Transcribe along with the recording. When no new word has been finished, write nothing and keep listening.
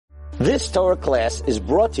This Torah class is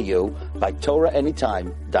brought to you by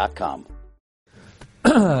TorahAnytime.com.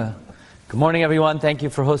 Good morning, everyone. Thank you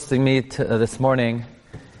for hosting me this morning.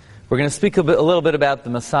 We're going to speak a little bit about the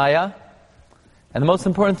Messiah. And the most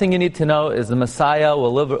important thing you need to know is the Messiah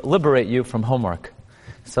will liberate you from homework.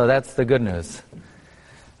 So that's the good news.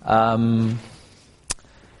 We know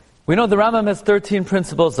the Rambam has 13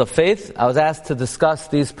 principles of faith. I was asked to discuss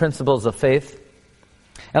these principles of faith.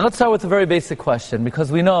 And let's start with a very basic question, because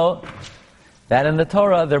we know that in the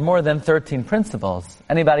Torah there are more than 13 principles.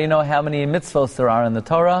 Anybody know how many mitzvos there are in the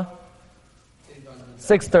Torah?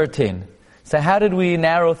 613. So how did we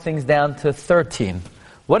narrow things down to 13?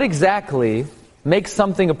 What exactly makes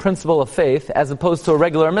something a principle of faith as opposed to a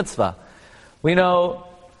regular mitzvah? We know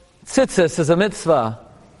tzitzis is a mitzvah.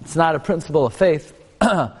 It's not a principle of faith.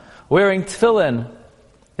 Wearing tefillin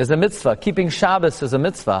is a mitzvah. Keeping Shabbos is a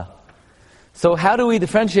mitzvah. So how do we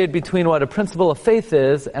differentiate between what a principle of faith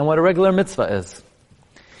is and what a regular mitzvah is?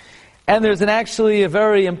 And there's actually a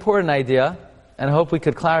very important idea, and I hope we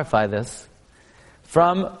could clarify this,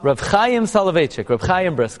 from Rav Chaim Soloveitchik, Rav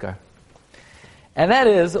Chaim Brisker. And that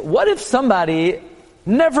is, what if somebody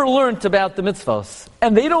never learned about the mitzvos,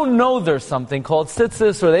 and they don't know there's something called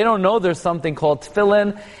tzitzis, or they don't know there's something called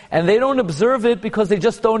tefillin, and they don't observe it because they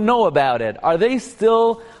just don't know about it? Are they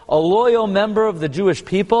still a loyal member of the Jewish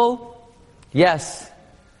people? Yes,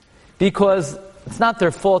 because it's not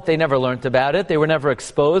their fault they never learned about it. They were never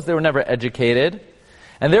exposed. They were never educated.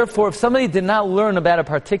 And therefore, if somebody did not learn about a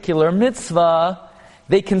particular mitzvah,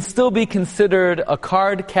 they can still be considered a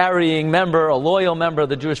card-carrying member, a loyal member of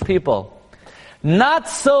the Jewish people. Not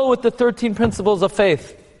so with the 13 principles of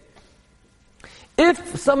faith.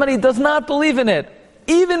 If somebody does not believe in it,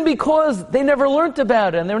 even because they never learned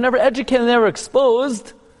about it and they were never educated and they were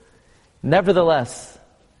exposed, nevertheless,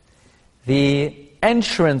 the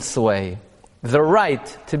entranceway, the right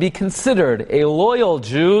to be considered a loyal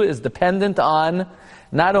Jew is dependent on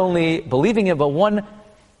not only believing it, but one,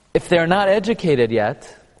 if they're not educated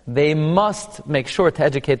yet, they must make sure to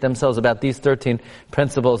educate themselves about these 13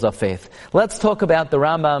 principles of faith. Let's talk about the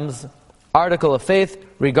Rambam's article of faith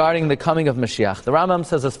regarding the coming of Mashiach. The Rambam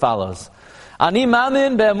says as follows: Ani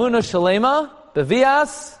mamin be'emunah shalema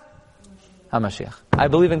bevias HaMashiach. I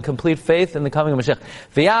believe in complete faith in the coming of Mashiach.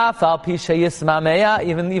 V'yaf al pi sheyismameya,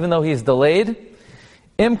 even though he's delayed.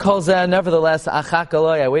 Im kol zeh, nevertheless, achak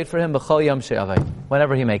aloi, I wait for him b'chol yom she'avay,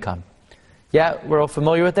 whenever he may come. Yeah, we're all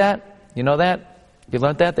familiar with that? You know that? You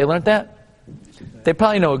learned that? They learned that? They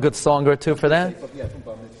probably know a good song or two for that.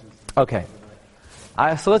 Okay.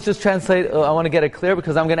 So let's just translate. I want to get it clear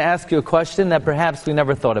because I'm going to ask you a question that perhaps we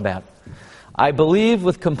never thought about. I believe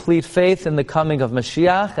with complete faith in the coming of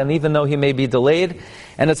Mashiach, and even though he may be delayed,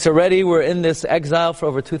 and we're in this exile for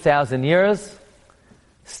over 2,000 years,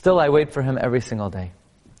 still I wait for him every single day.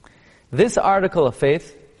 This article of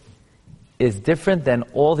faith is different than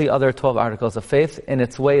all the other 12 articles of faith in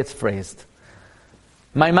its way it's phrased.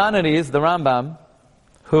 Maimonides, the Rambam,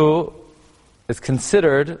 who is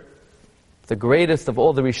considered the greatest of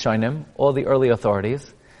all the Rishonim, all the early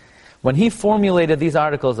authorities, when he formulated these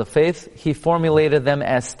articles of faith, he formulated them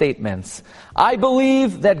as statements. I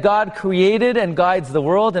believe that God created and guides the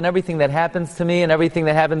world, and everything that happens to me and everything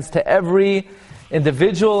that happens to every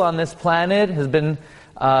individual on this planet has been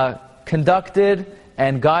conducted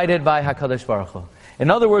and guided by HaKadosh Baruch Hu. In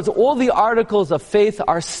other words, all the articles of faith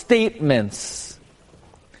are statements.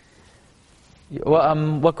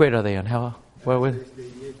 Well, what grade are they in? How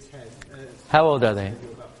old are they?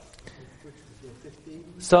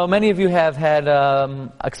 So many of you have had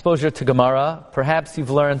exposure to Gemara. Perhaps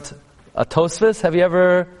you've learned a Tosfos. Have you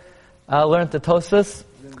ever learned the Tosfos?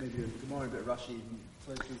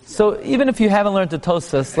 So even if you haven't learned the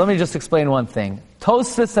Tosfos, let me just explain one thing.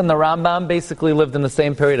 Tosfos and the Rambam basically lived in the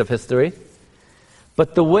same period of history.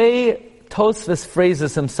 But the way Tosfos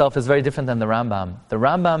phrases himself is very different than the Rambam. The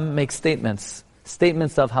Rambam makes statements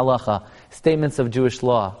of halacha, statements of Jewish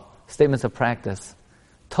law, statements of practice.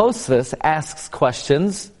 Tosfos asks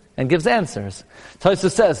questions and gives answers.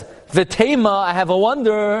 Tosfos says, V'tema, I have a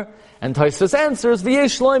wonder. And Tosfos answers,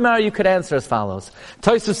 V'yesh loymar, you could answer as follows.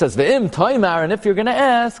 Tosfos says, V'im toymar, and if you're going to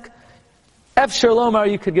ask, Efshar lomar,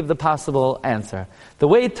 you could give the possible answer. The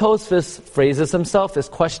way Tosfos phrases himself is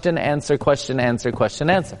question, answer, question, answer, question,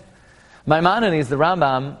 answer. Maimonides, the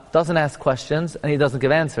Rambam, doesn't ask questions and he doesn't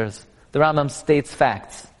give answers. The Rambam states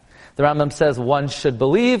facts. The Rambam says one should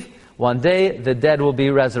believe one day the dead will be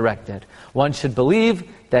resurrected. One should believe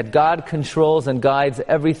that God controls and guides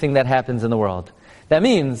everything that happens in the world. That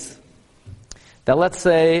means that, let's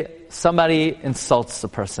say somebody insults a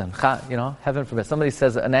person, heaven forbid, somebody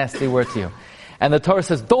says a nasty word to you, and the Torah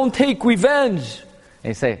says, don't take revenge. And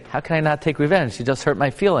you say, how can I not take revenge? She just hurt my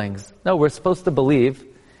feelings. No, we're supposed to believe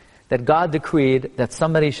that God decreed that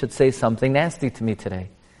somebody should say something nasty to me today.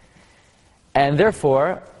 And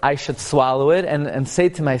therefore, I should swallow it and say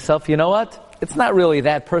to myself, you know what? It's not really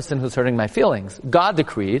that person who's hurting my feelings. God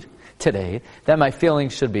decreed today that my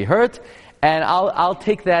feelings should be hurt, and I'll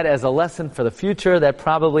take that as a lesson for the future that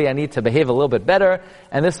probably I need to behave a little bit better,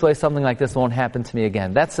 and this way something like this won't happen to me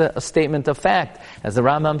again. That's a statement of fact. As the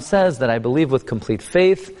Rambam says, that I believe with complete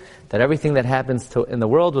faith that everything that happens in the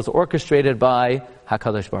world was orchestrated by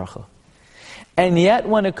HaKadosh Baruch Hu. And yet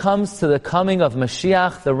when it comes to the coming of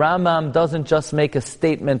Mashiach, the Rambam doesn't just make a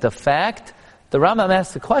statement of fact, the Rambam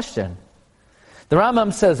asks a question. The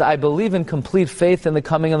Rambam says, I believe in complete faith in the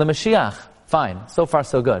coming of the Mashiach. Fine, so far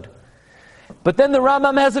so good. But then the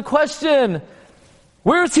Rambam has a question.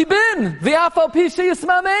 Where's he been? V'afal pi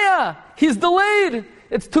sheyismameya. He's delayed.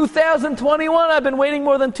 It's 2021. I've been waiting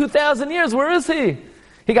more than 2,000 years. Where is he?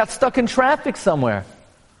 He got stuck in traffic somewhere.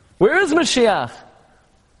 Where is Mashiach?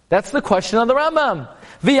 That's the question of the Rambam.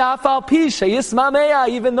 V'afal pi sheyismameya,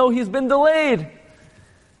 even though he's been delayed.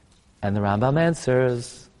 And the Rambam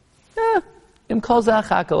answers, im kol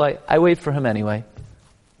zeh I wait for him anyway.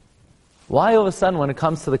 Why all of a sudden, when it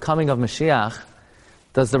comes to the coming of Mashiach,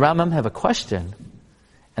 does the Rambam have a question?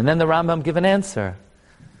 And then the Rambam give an answer.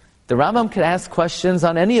 The Rambam could ask questions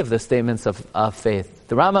on any of the statements of faith.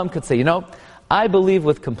 The Rambam could say, I believe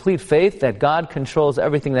with complete faith that God controls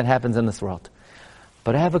everything that happens in this world.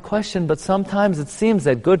 But I have a question, but sometimes it seems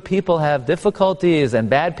that good people have difficulties and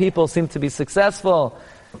bad people seem to be successful.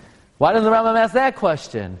 Why doesn't the Rambam ask that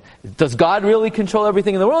question? Does God really control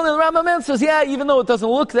everything in the world? And the Rambam answers, yeah, even though it doesn't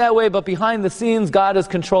look that way, but behind the scenes, God is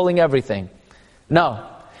controlling everything. No.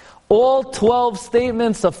 All 12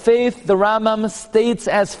 statements of faith, the Rambam states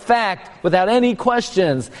as fact, without any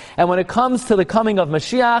questions. And when it comes to the coming of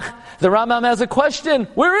Mashiach, the Rambam has a question,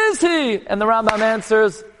 where is he? And the Rambam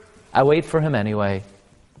answers, I wait for him anyway.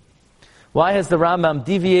 Why has the Rambam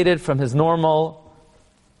deviated from his normal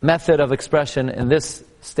method of expression in this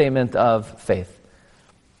statement of faith?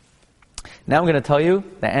 Now I'm going to tell you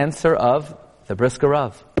the answer of the Brisker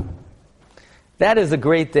Rav. That is a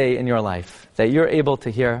great day in your life, that you're able to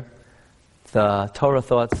hear the Torah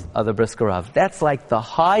thoughts of the Brisker Rav. That's like the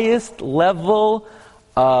highest level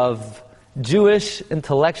of Jewish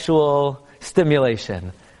intellectual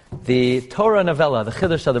stimulation. The Torah novella, the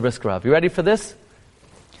Chiddush of the Brisker Rav. You ready for this?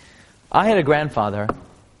 I had a grandfather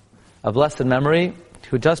of blessed memory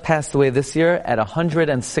who just passed away this year at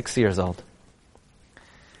 106 years old.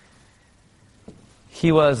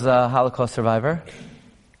 He was a Holocaust survivor.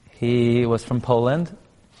 He was from Poland.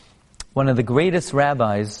 One of the greatest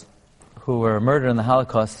rabbis who were murdered in the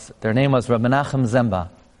Holocaust, their name was Reb Menachem Zemba.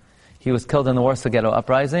 He was killed in the Warsaw Ghetto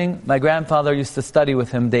Uprising. My grandfather used to study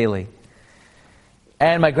with him daily.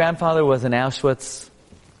 And my grandfather was in Auschwitz.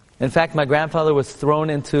 In fact, my grandfather was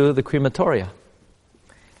thrown into the crematoria.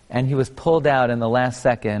 And he was pulled out in the last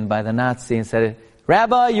second by the Nazi and said,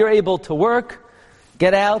 Rabbi, you're able to work,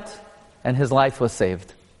 get out, and his life was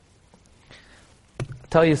saved. I'll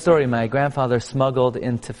tell you a story. My grandfather smuggled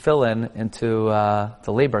in tefillin into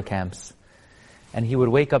the labor camps. And he would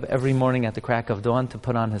wake up every morning at the crack of dawn to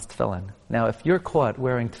put on his tefillin. Now, if you're caught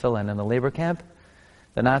wearing tefillin in the labor camp,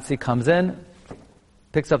 the Nazi comes in,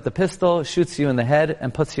 picks up the pistol, shoots you in the head,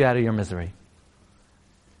 and puts you out of your misery.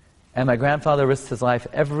 And my grandfather risked his life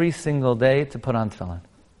every single day to put on tefillin.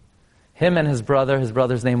 Him and his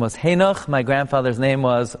brother's name was Henoch, my grandfather's name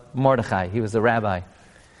was Mordechai. He was a rabbi.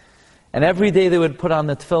 And every day they would put on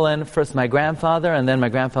the tefillin, first my grandfather, and then my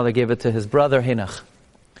grandfather gave it to his brother Henoch.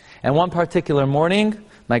 And one particular morning,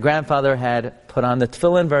 my grandfather had put on the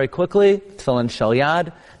tefillin very quickly, tefillin shel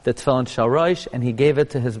yad, the tefillin shel rosh, and he gave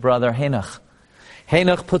it to his brother Henoch.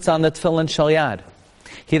 Henoch puts on the tefillin shel yad.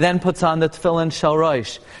 He then puts on the tefillin shel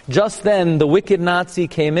rosh. Just then, the wicked Nazi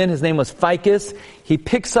came in. His name was Ficus. He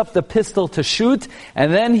picks up the pistol to shoot,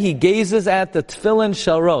 and then he gazes at the tefillin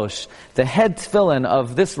shel rosh, the head tefillin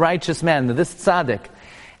of this righteous man, this tzaddik.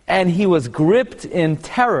 And he was gripped in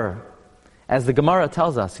terror, as the Gemara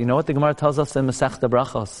tells us. You know what the Gemara tells us in Masechta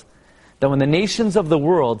Brachos? That when the nations of the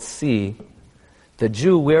world see the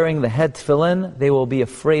Jew wearing the head tefillin, they will be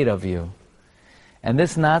afraid of you. And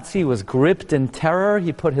this Nazi was gripped in terror.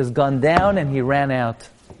 He put his gun down and he ran out.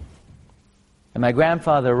 And my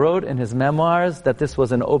grandfather wrote in his memoirs that this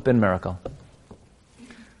was an open miracle.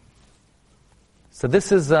 So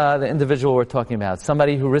this is the individual we're talking about.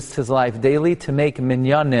 Somebody who risks his life daily to make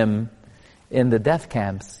minyanim in the death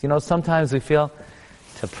camps. You know, sometimes we feel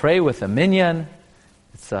to pray with a minyan,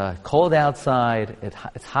 it's cold outside,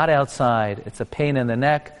 it's hot outside, it's a pain in the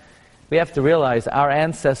neck. we have to realize our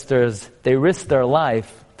ancestors, they risked their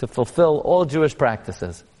life to fulfill all Jewish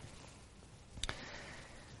practices.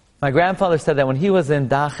 My grandfather said that when he was in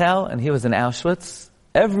Dachau and he was in Auschwitz,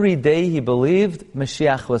 every day he believed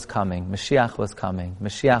Mashiach was coming, Mashiach was coming,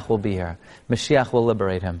 Mashiach will be here, Mashiach will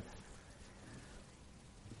liberate him.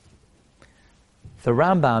 The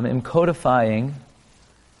Rambam, in codifying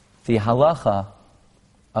the halacha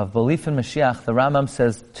of belief in Mashiach, the Rambam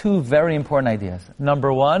says two very important ideas.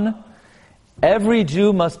 Number one, every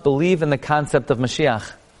Jew must believe in the concept of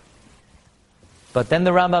Mashiach. But then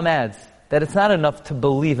the Rambam adds that it's not enough to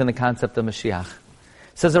believe in the concept of Mashiach.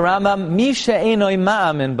 Says the Rambam, Mi she'enoi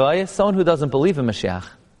ma'amin boi, someone who doesn't believe in Mashiach.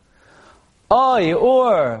 Oy,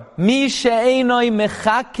 or Mi she'enoi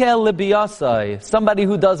mechake lebiyasai, somebody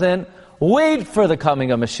who doesn't wait for the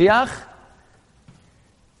coming of Mashiach,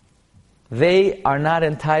 they are not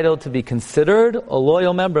entitled to be considered a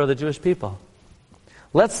loyal member of the Jewish people.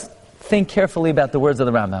 Let's think carefully about the words of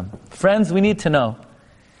the Rambam. Friends, we need to know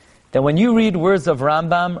that when you read words of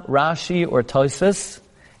Rambam, Rashi, or Tosfos,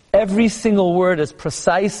 every single word is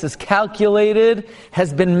precise, is calculated,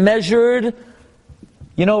 has been measured.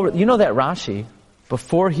 You know that Rashi,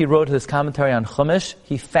 before he wrote his commentary on Chumash,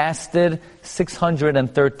 he fasted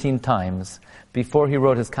 613 times before he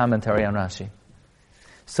wrote his commentary on Rashi.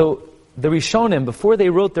 So the Rishonim, before they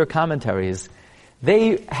wrote their commentaries,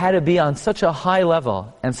 they had to be on such a high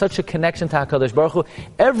level and such a connection to HaKadosh Baruch Hu.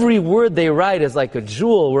 Every word they write is like a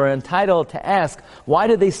jewel. We're entitled to ask, why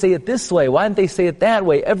did they say it this way? Why didn't they say it that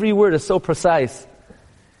way? Every word is so precise.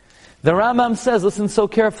 The Rambam says, listen so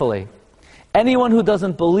carefully, anyone who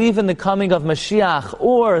doesn't believe in the coming of Mashiach,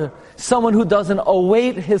 or someone who doesn't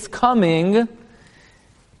await his coming,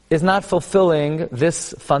 is not fulfilling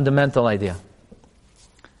this fundamental idea.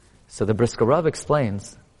 So the Brisker Rav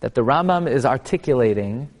explains that the Rambam is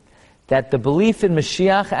articulating that the belief in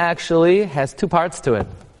Mashiach actually has two parts to it.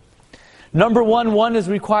 Number one is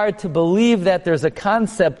required to believe that there's a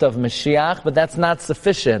concept of Mashiach, but that's not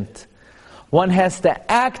sufficient. One has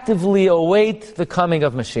to actively await the coming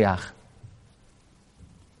of Mashiach.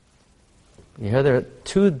 You hear there are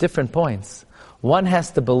two different points. One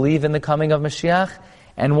has to believe in the coming of Mashiach,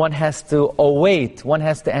 and one has to await, one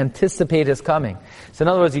has to anticipate his coming. So in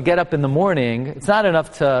other words, you get up in the morning, it's not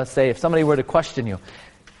enough to say, if somebody were to question you,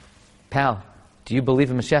 pal, do you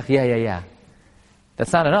believe in Mashiach? Yeah.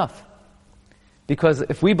 That's not enough. Because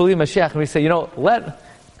if we believe in Mashiach and we say,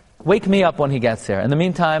 wake me up when he gets here. In the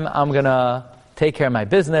meantime, I'm going to take care of my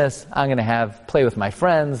business, I'm going to play with my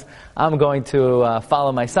friends, I'm going to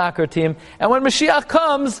follow my soccer team, and when Mashiach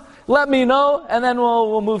comes, let me know, and then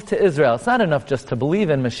we'll move to Israel. It's not enough just to believe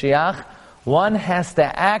in Mashiach. One has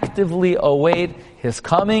to actively await his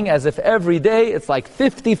coming, as if every day it's like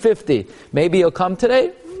 50-50. Maybe he'll come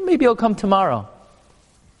today, maybe he'll come tomorrow.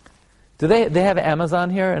 Do they have Amazon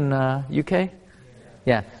here in UK?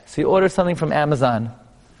 Yeah. So you order something from Amazon.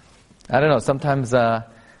 I don't know, sometimes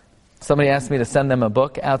somebody asked me to send them a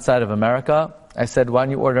book outside of America. I said, why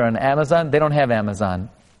don't you order on Amazon? They don't have Amazon.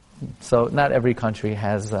 So not every country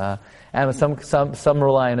has Amazon. Some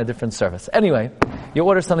rely on a different service. Anyway, you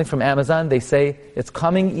order something from Amazon, they say it's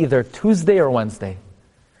coming either Tuesday or Wednesday.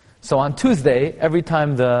 So on Tuesday, every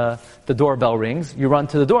time the doorbell rings, you run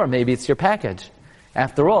to the door. Maybe it's your package.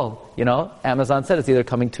 After all, Amazon said it's either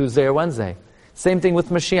coming Tuesday or Wednesday. Same thing with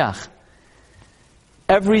Mashiach.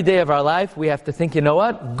 Every day of our life, we have to think, you know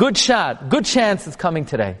what? Good shot, good chance it's coming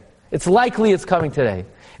today. It's likely it's coming today.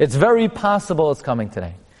 It's very possible it's coming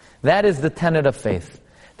today. That is the tenet of faith.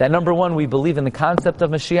 That number one, we believe in the concept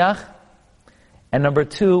of Mashiach, and number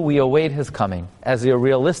two, we await his coming as a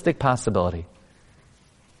realistic possibility.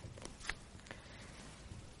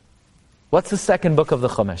 What's the second book of the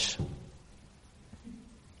Chumash?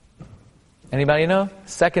 Anybody know?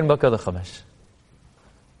 Second book of the Chumash.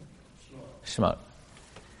 Shemot.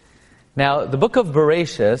 Now, the book of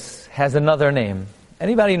Bereshis has another name.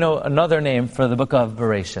 Anybody know another name for the book of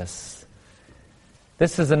Bereshis?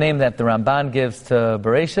 This is a name that the Ramban gives to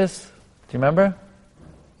Bereshis. Do you remember?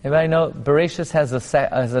 Anybody know? Bereshis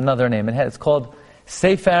has another name. It's called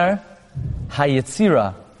Sefer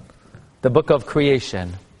HaYetzirah, the book of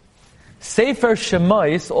creation. Sefer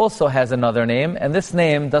Shemos also has another name, and this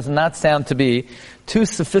name does not sound to be too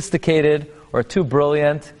sophisticated or too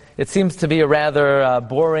brilliant. It seems to be a rather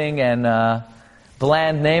boring and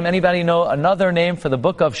bland name. Anybody know another name for the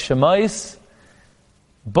book of Shemos?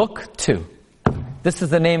 Book 2. This is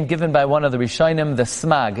the name given by one of the Rishonim, the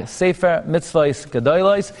Smag, Sefer Mitzvos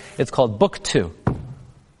Gedolos. It's called Book 2.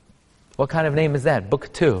 What kind of name is that?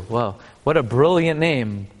 Book 2. Wow, what a brilliant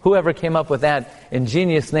name. Whoever came up with that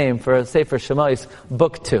ingenious name for Sefer Shemos,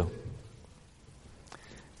 Book 2.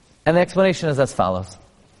 And the explanation is as follows.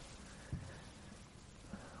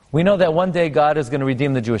 We know that one day God is going to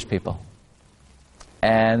redeem the Jewish people.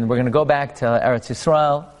 And we're going to go back to Eretz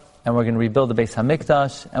Yisrael, and we're going to rebuild the Beis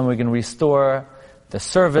HaMikdash, and we're going to restore the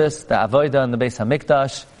service, the Avodah in the Beis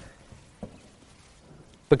HaMikdash.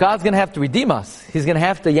 But God's going to have to redeem us. He's going to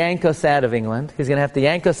have to yank us out of England. He's going to have to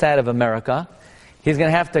yank us out of America. He's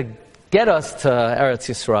going to have to get us to Eretz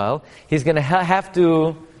Yisrael. He's going to have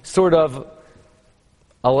to sort of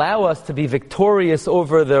allow us to be victorious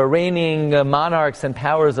over the reigning monarchs and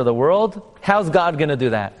powers of the world. How's God going to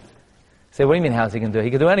do that? Say, what do you mean, how's He going to do it?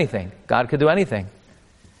 He could do anything. God could do anything.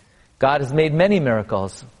 God has made many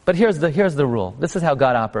miracles. But here's the rule. This is how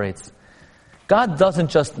God operates. God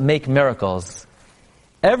doesn't just make miracles.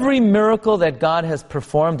 Every miracle that God has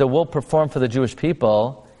performed or will perform for the Jewish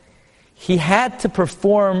people, He had to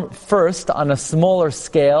perform first on a smaller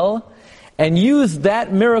scale and use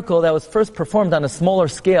that miracle that was first performed on a smaller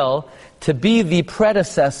scale to be the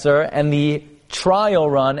predecessor and the trial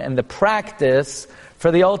run and the practice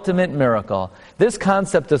for the ultimate miracle. This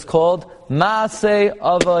concept is called Maaseh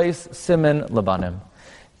Avos Siman Labanim.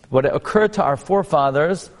 What occurred to our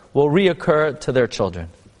forefathers will reoccur to their children.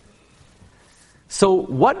 So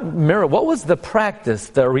what was the practice,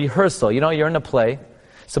 the rehearsal? You know, you're in a play.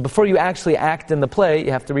 So before you actually act in the play,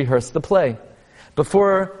 you have to rehearse the play.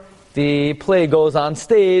 Before the play goes on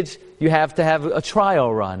stage, you have to have a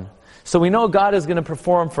trial run. So we know God is going to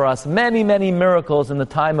perform for us many, many miracles in the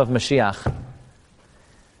time of Mashiach.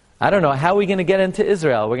 I don't know, how are we going to get into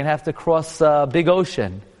Israel? We're going to have to cross a big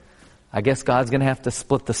ocean. I guess God's going to have to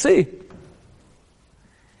split the sea.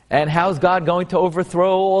 And how's God going to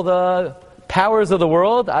overthrow all the powers of the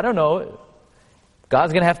world? I don't know.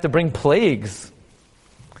 God's going to have to bring plagues.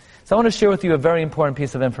 So I want to share with you a very important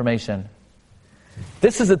piece of information.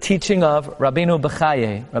 This is a teaching of Rabbeinu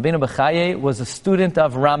Bechaye. Rabbeinu Bechaye was a student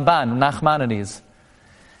of Ramban, Nachmanides.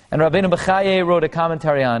 And Rabbeinu Bechaye wrote a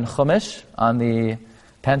commentary on Chumash, on the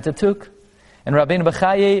Pentateuch. And Rabbeinu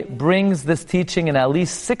Bechaye brings this teaching in at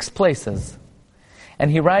least 6 places.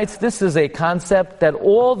 And he writes, this is a concept that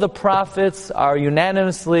all the prophets are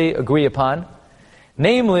unanimously agree upon.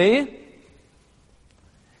 Namely,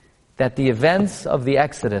 that the events of the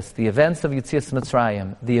Exodus, the events of Yetzias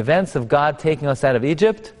Mitzrayim, the events of God taking us out of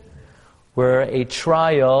Egypt, were a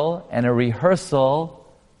trial and a rehearsal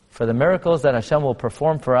for the miracles that Hashem will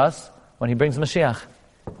perform for us when He brings Mashiach.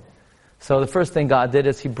 So the first thing God did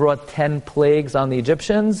is He brought 10 plagues on the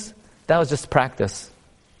Egyptians. That was just practice.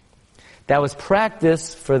 That was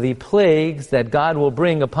practice for the plagues that God will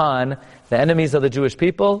bring upon the enemies of the Jewish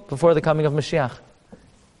people before the coming of Mashiach.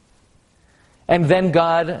 And then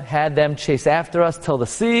God had them chase after us till the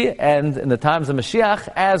sea, and in the times of Mashiach,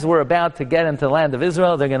 as we're about to get into the land of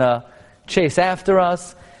Israel, they're going to chase after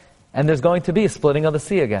us, and there's going to be a splitting of the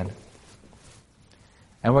sea again.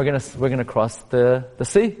 And we're going to cross the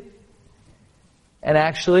sea. And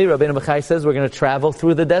actually, Rabbeinu Bechaye says we're going to travel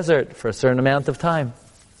through the desert for a certain amount of time.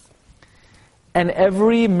 And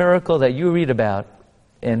every miracle that you read about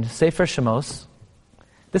in Sefer Shemos,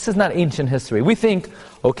 this is not ancient history. We think,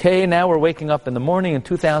 okay, now we're waking up in the morning in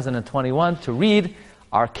 2021 to read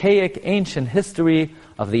archaic ancient history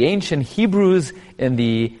of the ancient Hebrews in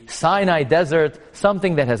the Sinai desert,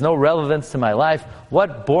 something that has no relevance to my life.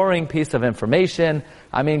 What boring piece of information.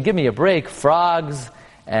 I mean, give me a break. Frogs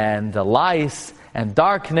and lice and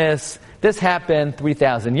darkness. This happened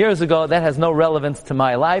 3,000 years ago. That has no relevance to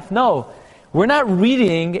my life. No, we're not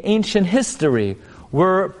reading ancient history.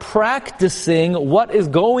 We're practicing what is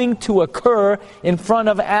going to occur in front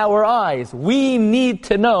of our eyes. We need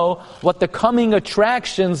to know what the coming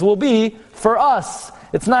attractions will be for us.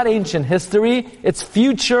 It's not ancient history, it's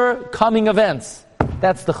future coming events.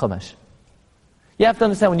 That's the Chumash. You have to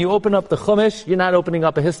understand, when you open up the Chumash, you're not opening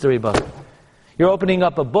up a history book. You're opening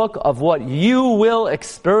up a book of what you will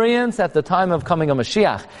experience at the time of coming of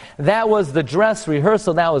Mashiach. That was the dress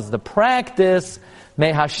rehearsal, that was the practice.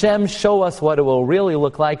 May Hashem show us what it will really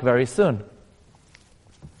look like very soon.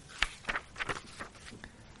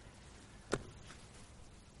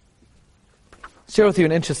 Share with you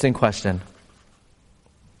an interesting question.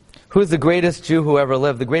 Who is the greatest Jew who ever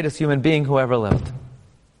lived, the greatest human being who ever lived?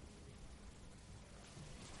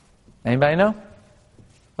 Anybody know?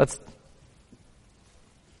 What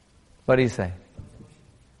do you say?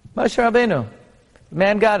 Moshe Rabbeinu.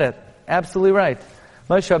 Man got it. Absolutely right.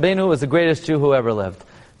 Moshe Rabbeinu was the greatest Jew who ever lived.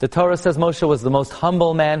 The Torah says Moshe was the most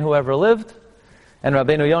humble man who ever lived. And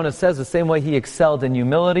Rabbeinu Yonah says the same way he excelled in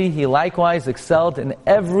humility, he likewise excelled in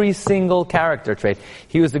every single character trait.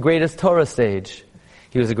 He was the greatest Torah sage.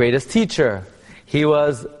 He was the greatest teacher. He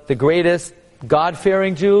was the greatest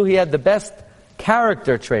God-fearing Jew. He had the best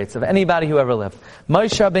character traits of anybody who ever lived.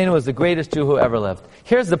 Moshe Rabbeinu was the greatest Jew who ever lived.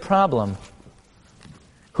 Here's the problem.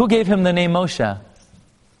 Who gave him the name Moshe?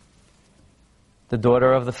 The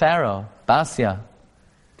daughter of the Pharaoh, Basya.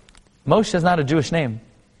 Moshe is not a Jewish name.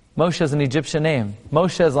 Moshe is an Egyptian name.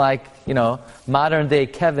 Moshe is like, modern day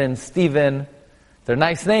Kevin, Stephen. They're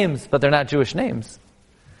nice names, but they're not Jewish names.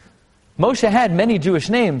 Moshe had many Jewish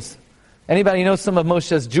names. Anybody know some of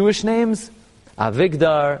Moshe's Jewish names?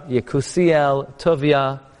 Avigdor, Yekusiel,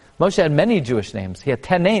 Tovia. Moshe had many Jewish names. He had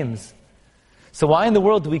 10 names. So why in the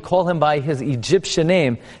world do we call him by his Egyptian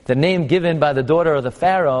name, the name given by the daughter of the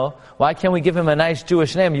Pharaoh? Why can't we give him a nice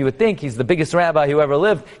Jewish name? You would think he's the biggest rabbi who ever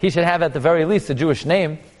lived. He should have at the very least a Jewish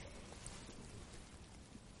name.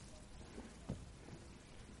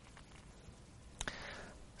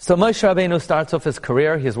 So Moshe Rabbeinu starts off his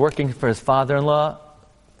career. He's working for his father-in-law,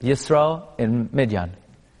 Yisro, in Midian.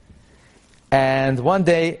 And one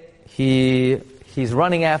day, he's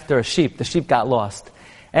running after a sheep. The sheep got lost.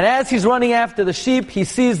 And as he's running after the sheep, he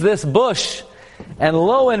sees this bush. And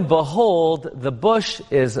lo and behold, the bush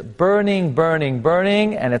is burning,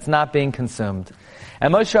 and it's not being consumed.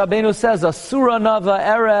 And Moshe Rabbeinu says, Asura nava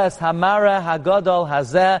eres hamara hagadol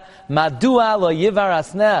hazeh madua lo yivar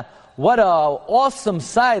asneh. What an awesome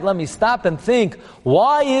sight. Let me stop and think.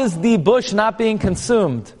 Why is the bush not being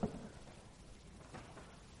consumed?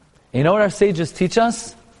 You know what our sages teach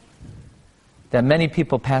us? That many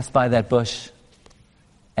people passed by that bush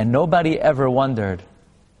and nobody ever wondered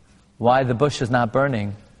why the bush is not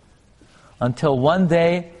burning. Until one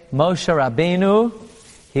day, Moshe Rabbeinu,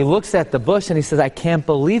 he looks at the bush and he says, I can't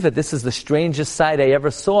believe it. This is the strangest sight I ever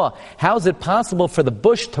saw. How is it possible for the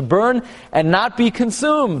bush to burn and not be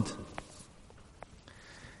consumed?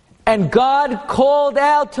 And God called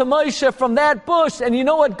out to Moshe from that bush. And you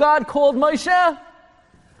know what God called Moshe?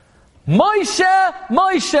 Moshe,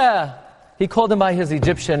 Moshe. He called him by his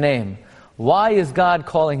Egyptian name. Why is God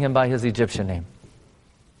calling him by his Egyptian name?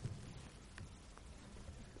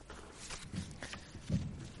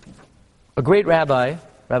 A great rabbi,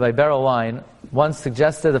 Rabbi Beryl Wein, once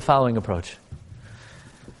suggested the following approach.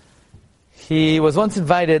 He was once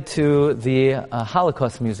invited to the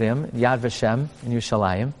Holocaust Museum, Yad Vashem, in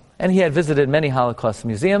Yerushalayim, and he had visited many Holocaust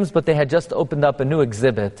museums, but they had just opened up a new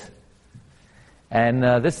exhibit. And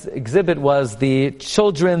this exhibit was the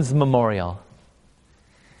Children's Memorial.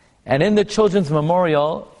 And in the Children's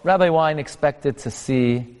Memorial, Rabbi Wein expected to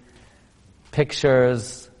see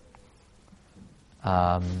pictures,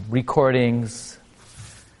 recordings,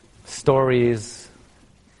 stories,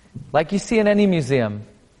 like you see in any museum,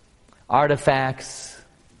 artifacts.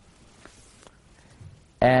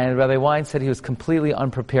 And Rabbi Wein said he was completely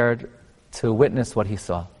unprepared to witness what he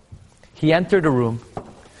saw. He entered a room.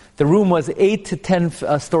 The room was 8 to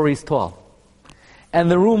 10 stories tall.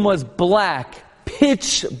 And the room was black,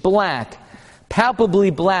 pitch black,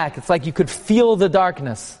 palpably black. It's like you could feel the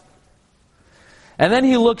darkness. And then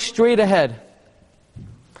he looked straight ahead.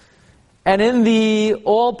 And in the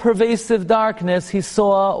all-pervasive darkness, he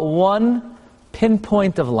saw one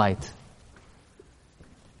pinpoint of light.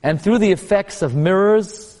 And through the effects of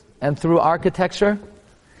mirrors and through architecture,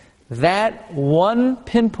 that one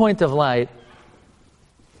pinpoint of light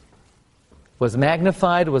was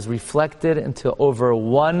magnified, was reflected into over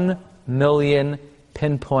 1 million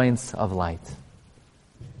pinpoints of light.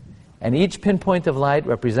 And each pinpoint of light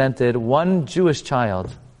represented one Jewish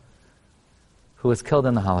child who was killed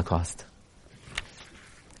in the Holocaust.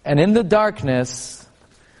 And in the darkness,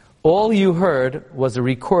 all you heard was a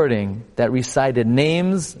recording that recited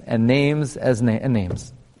names and names and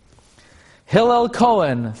names. Hillel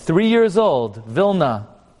Cohen, 3 years old, Vilna.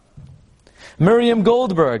 Miriam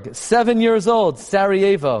Goldberg, 7 years old,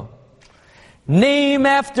 Sarajevo. Name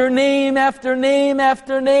after name after name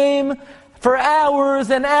after name for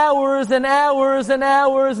hours and hours and hours and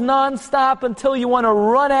hours non-stop until you want to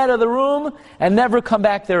run out of the room and never come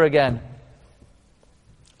back there again.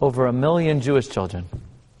 Over 1 million Jewish children.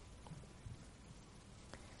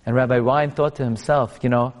 And Rabbi Wein thought to himself,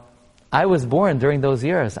 I was born during those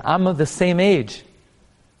years. I'm of the same age.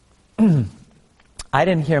 I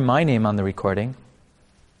didn't hear my name on the recording.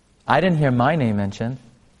 I didn't hear my name mentioned.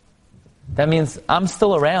 That means I'm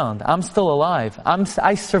still around. I'm still alive.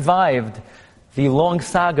 I survived the long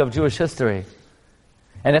saga of Jewish history.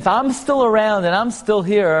 And if I'm still around and I'm still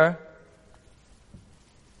here,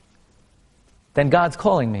 then God's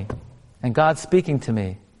calling me. And God's speaking to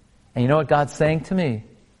me. And you know what God's saying to me?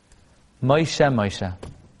 Moshe, Moshe.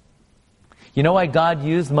 You know why God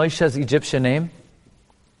used Moshe's Egyptian name?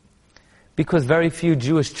 Because very few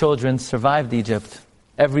Jewish children survived Egypt.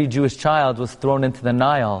 Every Jewish child was thrown into the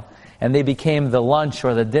Nile. and they became the lunch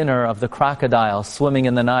or the dinner of the crocodiles swimming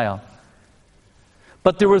in the Nile.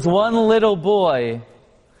 But there was one little boy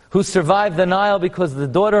who survived the Nile because the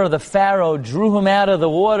daughter of the Pharaoh drew him out of the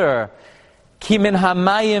water. Ki min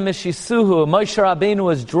hamayim ishisuhu. Moshe Rabbeinu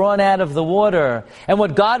was drawn out of the water. And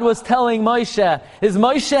what God was telling Moshe is,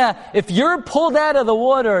 Moshe, if you're pulled out of the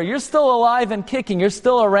water, you're still alive and kicking, you're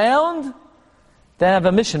still around, then I have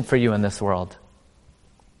a mission for you in this world.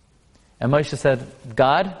 And Moshe said,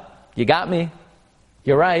 God, you got me.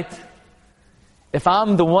 You're right. If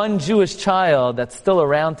I'm the one Jewish child that's still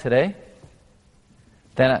around today,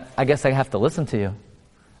 then I guess I have to listen to you.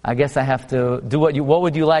 I guess I have to do what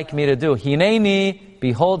would you like me to do? Hineni,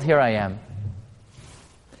 behold, here I am.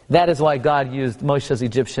 That is why God used Moshe's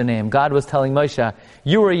Egyptian name. God was telling Moshe,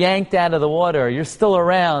 you were yanked out of the water, you're still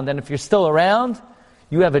around, and if you're still around,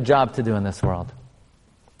 you have a job to do in this world.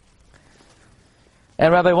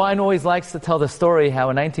 And Rabbi Wein always likes to tell the story how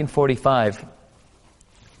in 1945,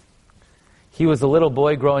 he was a little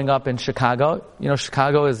boy growing up in Chicago. You know,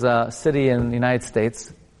 Chicago is a city in the United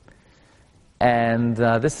States. And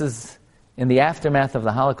this is in the aftermath of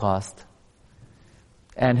the Holocaust.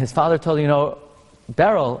 And his father told him,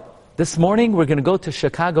 Beryl, this morning we're going to go to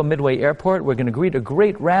Chicago Midway Airport. We're going to greet a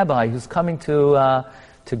great rabbi who's coming to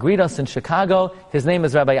greet us in Chicago. His name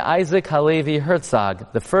is Rabbi Isaac Halevi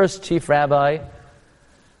Herzog, the first chief rabbi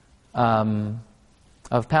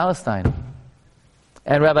of Palestine.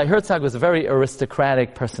 And Rabbi Herzog was a very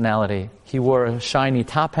aristocratic personality. He wore a shiny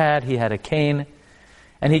top hat, he had a cane,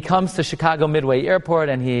 and he comes to Chicago Midway Airport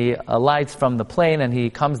and he alights from the plane and he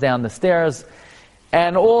comes down the stairs,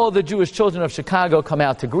 and all the Jewish children of Chicago come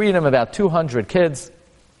out to greet him, about 200 kids,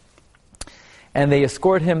 and they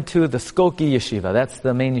escort him to the Skokie Yeshiva. That's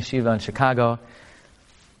the main yeshiva in Chicago,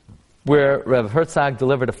 where Rabbi Herzog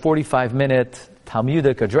delivered a 45-minute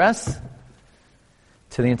Talmudic address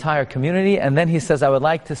to the entire community, and then he says, I would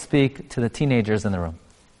like to speak to the teenagers in the room.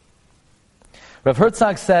 Rav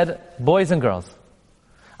Herzog said, boys and girls,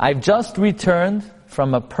 I've just returned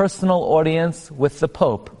from a personal audience with the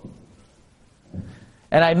Pope.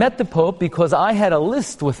 And I met the Pope because I had a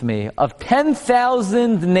list with me of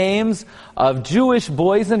 10,000 names of Jewish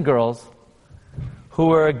boys and girls who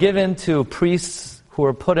were given to priests who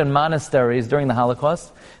were put in monasteries during the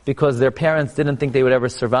Holocaust because their parents didn't think they would ever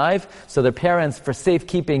survive. So their parents, for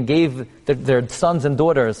safekeeping, gave their sons and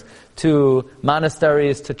daughters to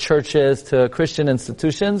monasteries, to churches, to Christian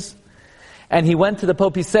institutions. And he went to the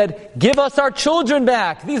Pope, he said, give us our children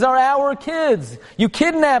back. These are our kids. You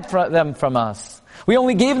kidnapped them from us. We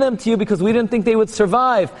only gave them to you because we didn't think they would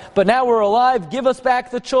survive. But now we're alive, give us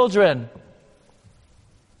back the children.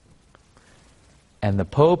 And the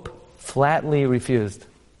Pope flatly refused.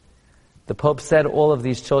 The Pope said all of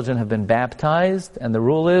these children have been baptized, and the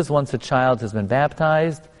rule is once a child has been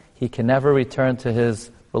baptized, he can never return to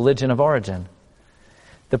his religion of origin.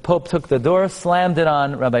 The Pope took the door, slammed it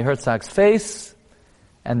on Rabbi Herzog's face,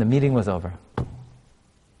 and the meeting was over.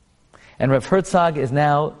 And Rav Herzog is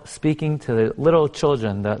now speaking to the little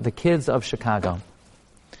children, the kids of Chicago.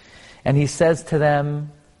 And he says to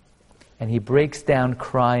them, and he breaks down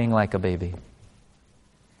crying like a baby.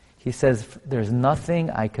 He says, there's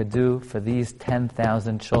nothing I could do for these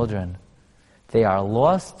 10,000 children. They are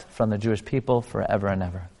lost from the Jewish people forever and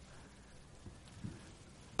ever.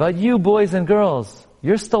 But you boys and girls,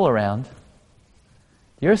 you're still around.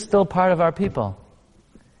 You're still part of our people.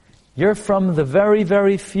 You're from the very,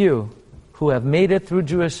 very few who have made it through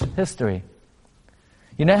Jewish history.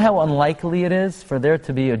 You know how unlikely it is for there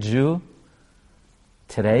to be a Jew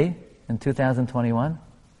today in 2021?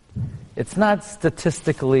 It's not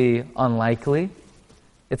statistically unlikely.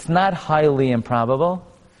 It's not highly improbable.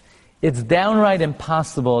 It's downright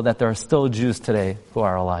impossible that there are still Jews today who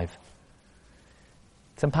are alive.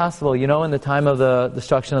 It's impossible. You know, in the time of the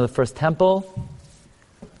destruction of the first temple,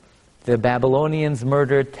 the Babylonians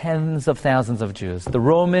murdered tens of thousands of Jews. The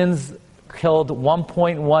Romans killed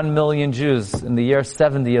 1.1 million Jews in the year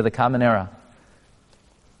 70 of the Common Era.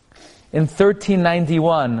 In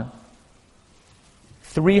 1391,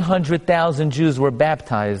 300,000 Jews were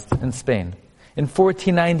baptized in Spain. In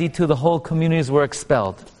 1492, the whole communities were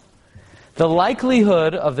expelled. The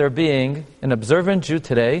likelihood of there being an observant Jew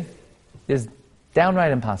today is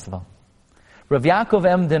downright impossible. Rav Yaakov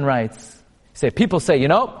Emden writes, people say,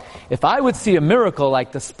 if I would see a miracle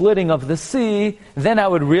like the splitting of the sea, then I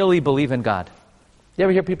would really believe in God. You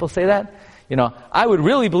ever hear people say that? I would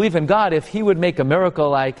really believe in God if He would make a miracle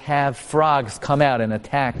like have frogs come out and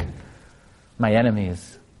attack my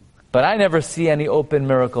enemies. But I never see any open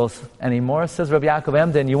miracles anymore, says Rabbi Yaakov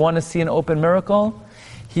Emden. You want to see an open miracle?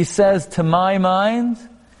 He says, to my mind,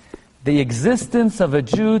 the existence of a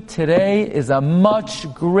Jew today is a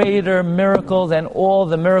much greater miracle than all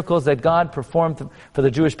the miracles that God performed for the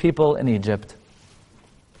Jewish people in Egypt.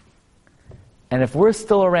 And if we're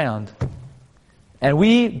still around, and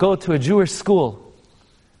we go to a Jewish school,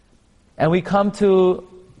 and we come to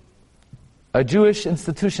a Jewish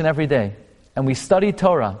institution every day, and we study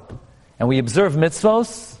Torah, and we observe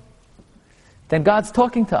mitzvos, then God's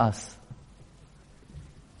talking to us.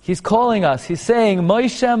 He's calling us. He's saying,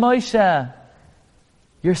 Moshe, Moshe,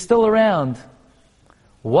 you're still around.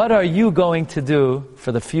 What are you going to do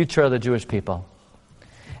for the future of the Jewish people?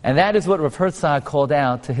 And that is what Rav Herzog called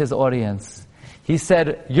out to his audience. He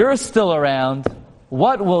said, you're still around.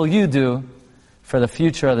 What will you do for the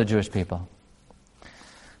future of the Jewish people?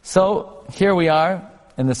 So here we are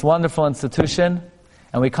in this wonderful institution,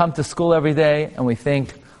 and we come to school every day and we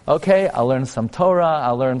think, okay, I'll learn some Torah,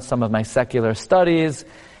 I'll learn some of my secular studies,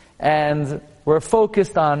 and we're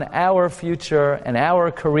focused on our future and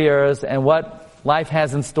our careers and what life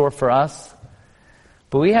has in store for us.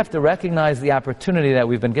 But we have to recognize the opportunity that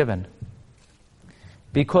we've been given.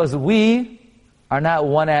 Because we are not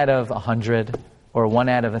 1 out of 100, or 1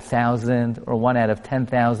 out of 1,000, or 1 out of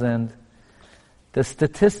 10,000. The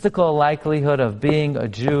statistical likelihood of being a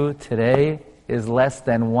Jew today is less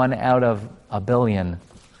than 1 out of 1 billion.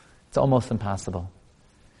 It's almost impossible.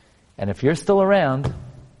 And if you're still around,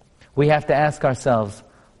 we have to ask ourselves,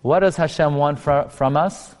 what does Hashem want from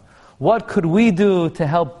us? What could we do to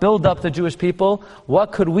help build up the Jewish people?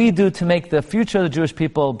 What could we do to make the future of the Jewish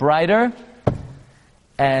people brighter?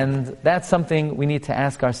 And that's something we need to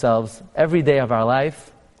ask ourselves every day of our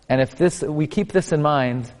life. And if we keep this in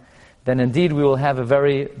mind, then indeed we will have a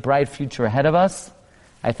very bright future ahead of us.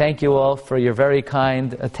 I thank you all for your very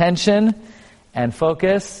kind attention and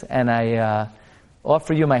focus, and I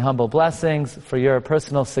offer you my humble blessings for your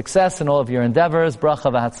personal success in all of your endeavors.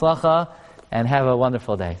 Bracha v'hatzlacha, and have a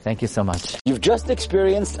wonderful day. Thank you so much. You've just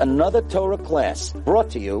experienced another Torah class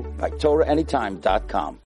brought to you by TorahAnytime.com.